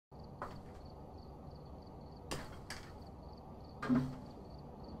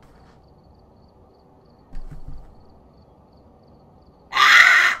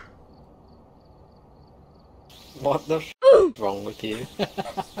What the f is wrong with you?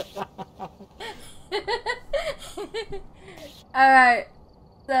 Alright,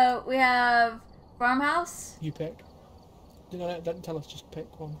 so we have farmhouse. You pick. No, don't tell us, just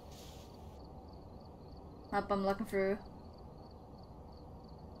pick one. Up, I'm looking through.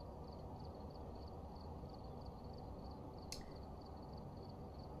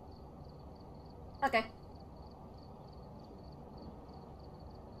 Okay.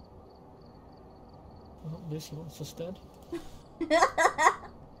 Well, Lucy wants us dead.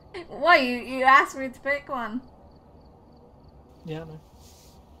 Why, you asked me to pick one. Yeah, I know.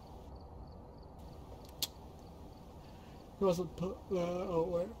 Who wasn't put there? Oh,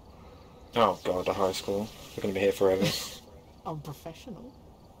 wait. Oh god, a high school. We're gonna be here forever. I'm professional.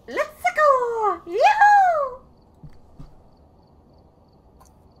 Let's go! Yoo!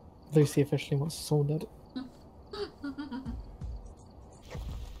 Lucy officially wants us all dead.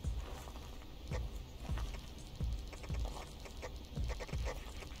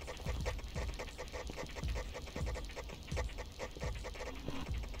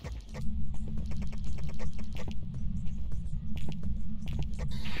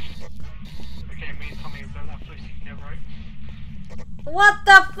 What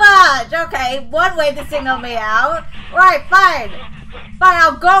the fudge? Okay, one way to signal me out. Right, fine. Fine,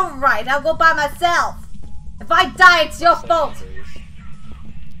 I'll go right. I'll go by myself. If I die, it's your fault.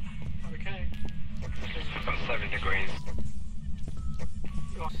 Okay. I'm 7 degrees.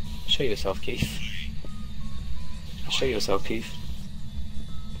 Show yourself, Keith. Show yourself, Keith.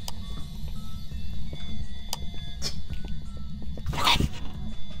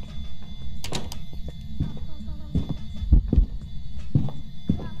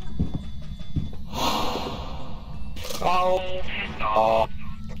 Oh. Oh.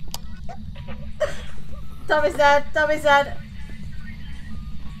 Tommy's dead. Tommy's dead.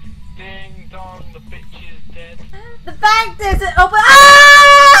 Ding dong, the bitch is dead. The bank isn't open.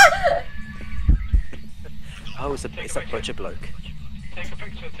 Ah! Oh, it's that butcher bloke. Take a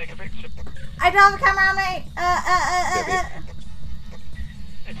picture, take a picture. I don't have a camera on me.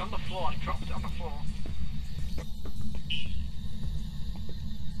 It's on the floor, I dropped it on the floor.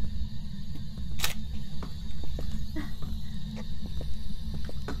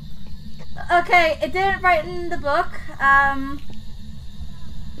 Okay, it didn't write in the book.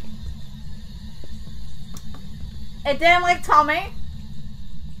 It didn't like Tommy.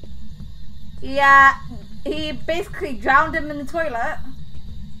 Yeah, he basically drowned him in the toilet.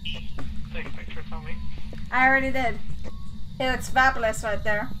 Take a picture of Tommy. I already did. He looks fabulous right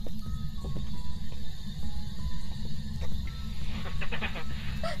there.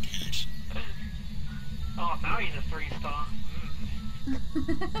 Oh, now he's a 3-star.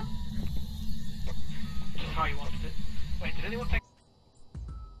 Just how he wanted it. Wait, did anyone take...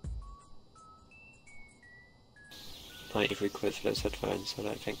 93 quid for those headphones, I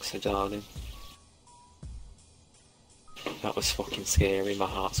don't think so, darling. That was fucking scary, my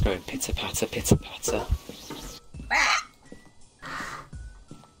heart's going pitter patter, pitter patter.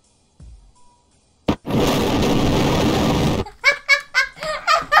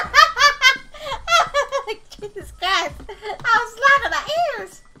 Jesus Christ! I was laughing at my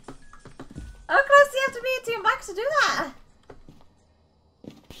ears! How close do you have to be to your mic to do that?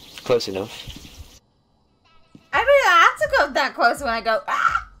 Close enough. I don't even have to go that close when I go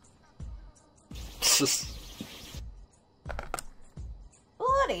ah!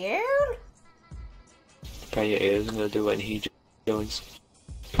 Bloody hell! Pay your ears, I'm gonna do when he joins.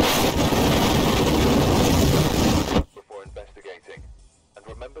 Before investigating, and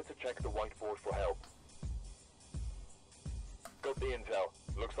remember to check the whiteboard for help. Got the intel.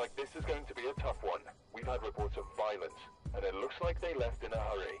 Looks like this is going to be a tough one. We've had reports of violence, and it looks like they left in a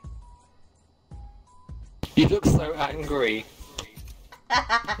hurry. You look so angry.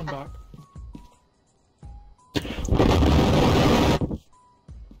 I'm back.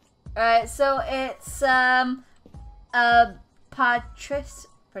 Alright, so it's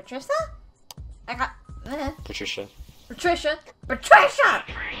Patricia? I got Patricia. Patricia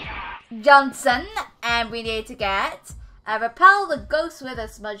Johnson, and we need to get repel the ghost with a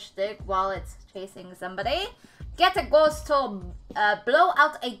smudge stick while it's chasing somebody. Get a ghost to blow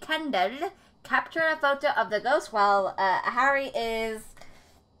out a candle. Capture a photo of the ghost while Harry is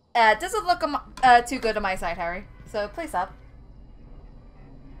doesn't look too good on my side, Harry. So please stop.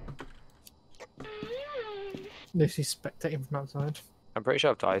 Lucy's spectating from outside. I'm pretty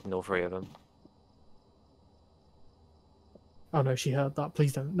sure I've died in all 3 of them. Oh no, she heard that.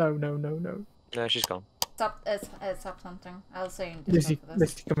 Please don't. No, no, no, no. No, she's gone. Stop hunting. I'll say you Lucy, for this.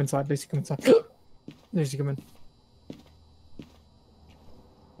 Lucy, come inside. Lucy, come inside. Lucy, come in.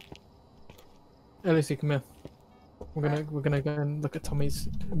 Hey, Lucy, come here. We're gonna go and look at Tommy's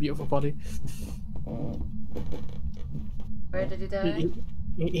beautiful body. Where did he die?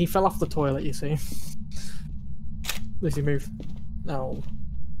 He fell off the toilet, you see. Lucy, move. No.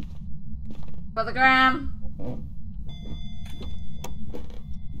 For the gram.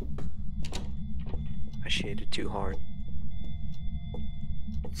 I shaded too hard.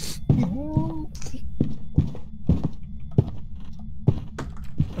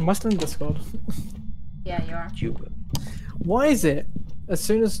 Am I still in Discord? Yeah, you are. Why is it, as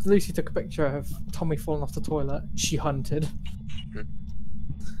soon as Lucy took a picture of Tommy falling off the toilet, she hunted?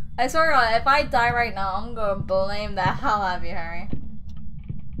 I swear to God, if I die right now, I'm gonna blame the hell out of you, Harry.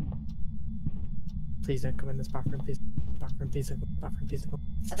 Please don't come in this bathroom, please. Bathroom, please don't go. Bathroom, please don't go.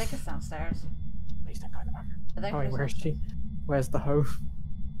 I think it's downstairs. Please don't go in the bathroom. I think Oh, wait, it's where is she? Where's the hoe?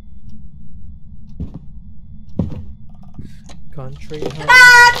 Country hoe.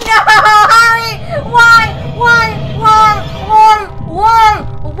 Ah, no, Harry!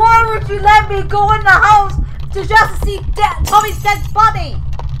 Why would you let me go in the house to just see Tommy's dead body?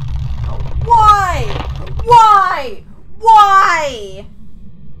 Why?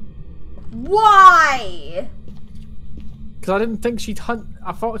 Because I didn't think she'd hunt.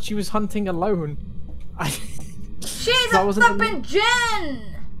 I thought she was hunting alone. She's a flippin'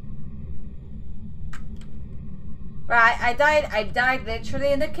 djinn! Right, I died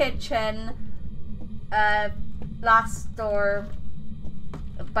literally in the kitchen. Last door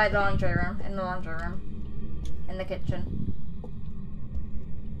by the laundry room, in the laundry room. In the kitchen.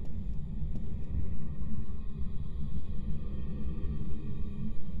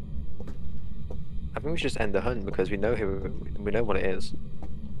 I think we should just end the hunt because we know what it is.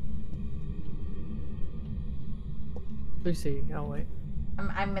 Lucy, oh wait.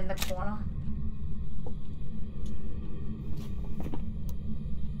 I'm in the corner.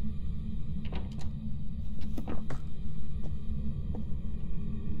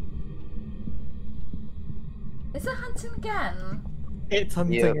 Is it hunting again? It's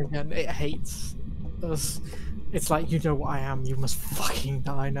hunting Yeah. again. It hates us. It's like, you know what I am, you must fucking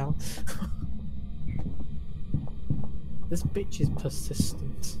die now. This bitch is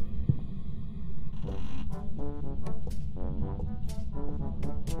persistent.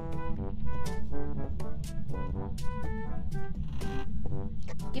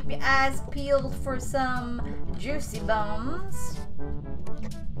 Keep your eyes peeled for some juicy bones.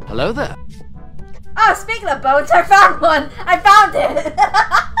 Hello there. Oh, speaking of bones, I found one! I found it!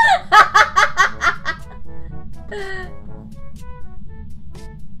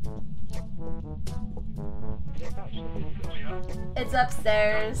 It's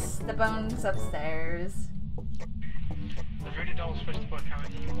upstairs. The bone's upstairs. I really don't supposed to work out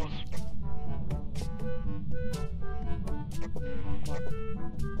he was.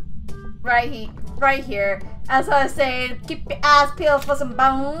 Right here. As I was saying, keep your eyes peeled for some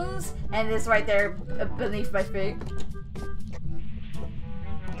bones. And it's right there beneath my feet.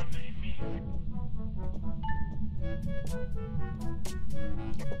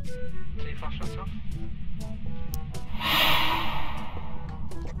 Take flashlights off.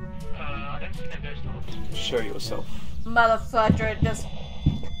 I don't see no ghost orbs. Show yourself. Motherfucker, just...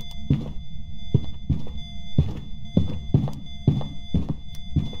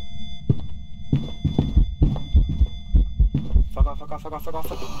 Fuck off, fuck off, fuck off, fuck off,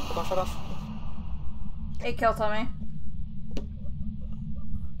 fuck off, fuck off, fuck off. It killed Tommy.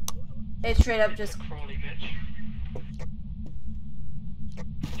 It straight up just... Crawly bitch.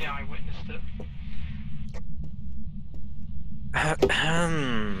 Yeah, I witnessed it.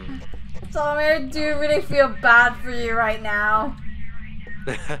 Tommy, I do really feel bad for you right now.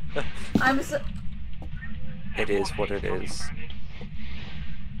 I'm so... It is what it is.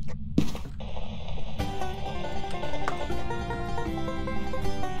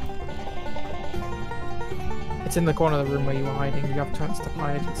 It's in the corner of the room where you were hiding. You have a chance to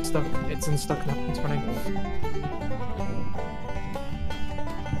hide. It's stuck. It's unstuck now. It's running.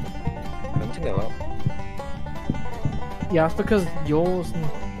 Hunting a lot. Yeah, it's because yours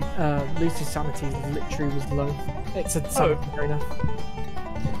and Lucy's sanity literally was low. It's a sanity drainer.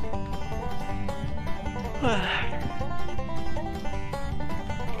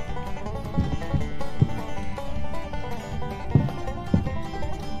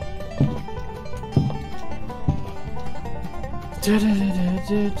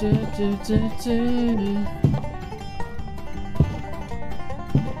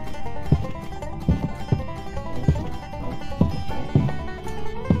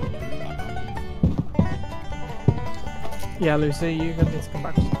 Yeah, Lucy, you're gonna need to come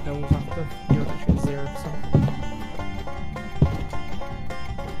back to the hills after you're literally 0%.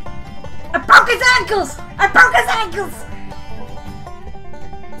 I broke his ankles! I broke his ankles!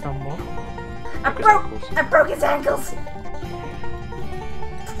 From what? I broke his ankles!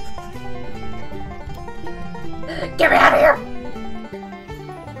 Get me out of here!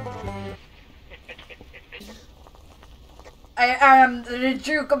 I am the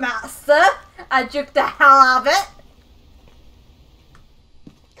juke master. I juke the hell out of it.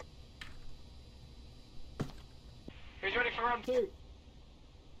 Who's ready for round 2?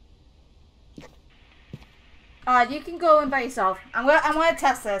 You can go in by yourself. I'm gonna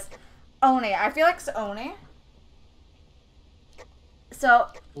test this. Oni. I feel like it's Oni. So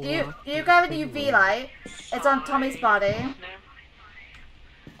you grab an UV light. It's on Tommy's body. Sniff.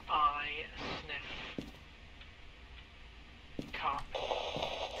 I sniff. Cut.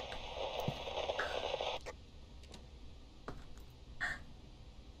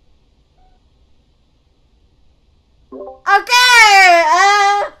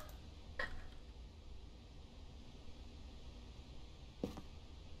 Okay.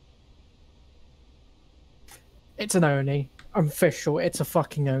 It's an Oni. I'm official. It's a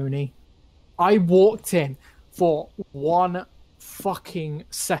fucking Oni. I walked in for 1 fucking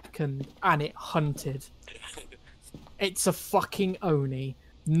second and it hunted. It's a fucking Oni.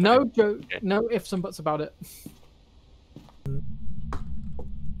 No joke. No ifs and buts about it.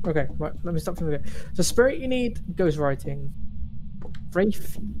 Okay, right. Let me stop from there. So spirit, you need ghost writing.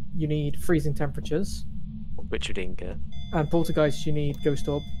 Wraith, you need freezing temperatures. Which you didn't get. And poltergeist, you need ghost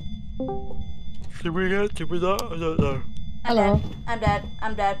orb. Did we that? I don't know. Hello. I'm dead.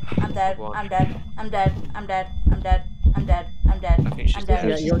 I'm dead. I'm dead. I'm dead. I'm dead. I'm dead. I'm dead. I'm dead. I'm dead. I think she's I'm dead.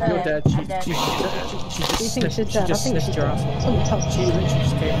 Yeah, you're dead. I'm dead. She You think she's dead? I just think sniffed she's your dead. ass. Something tells She me. literally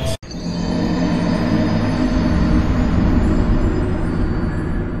just came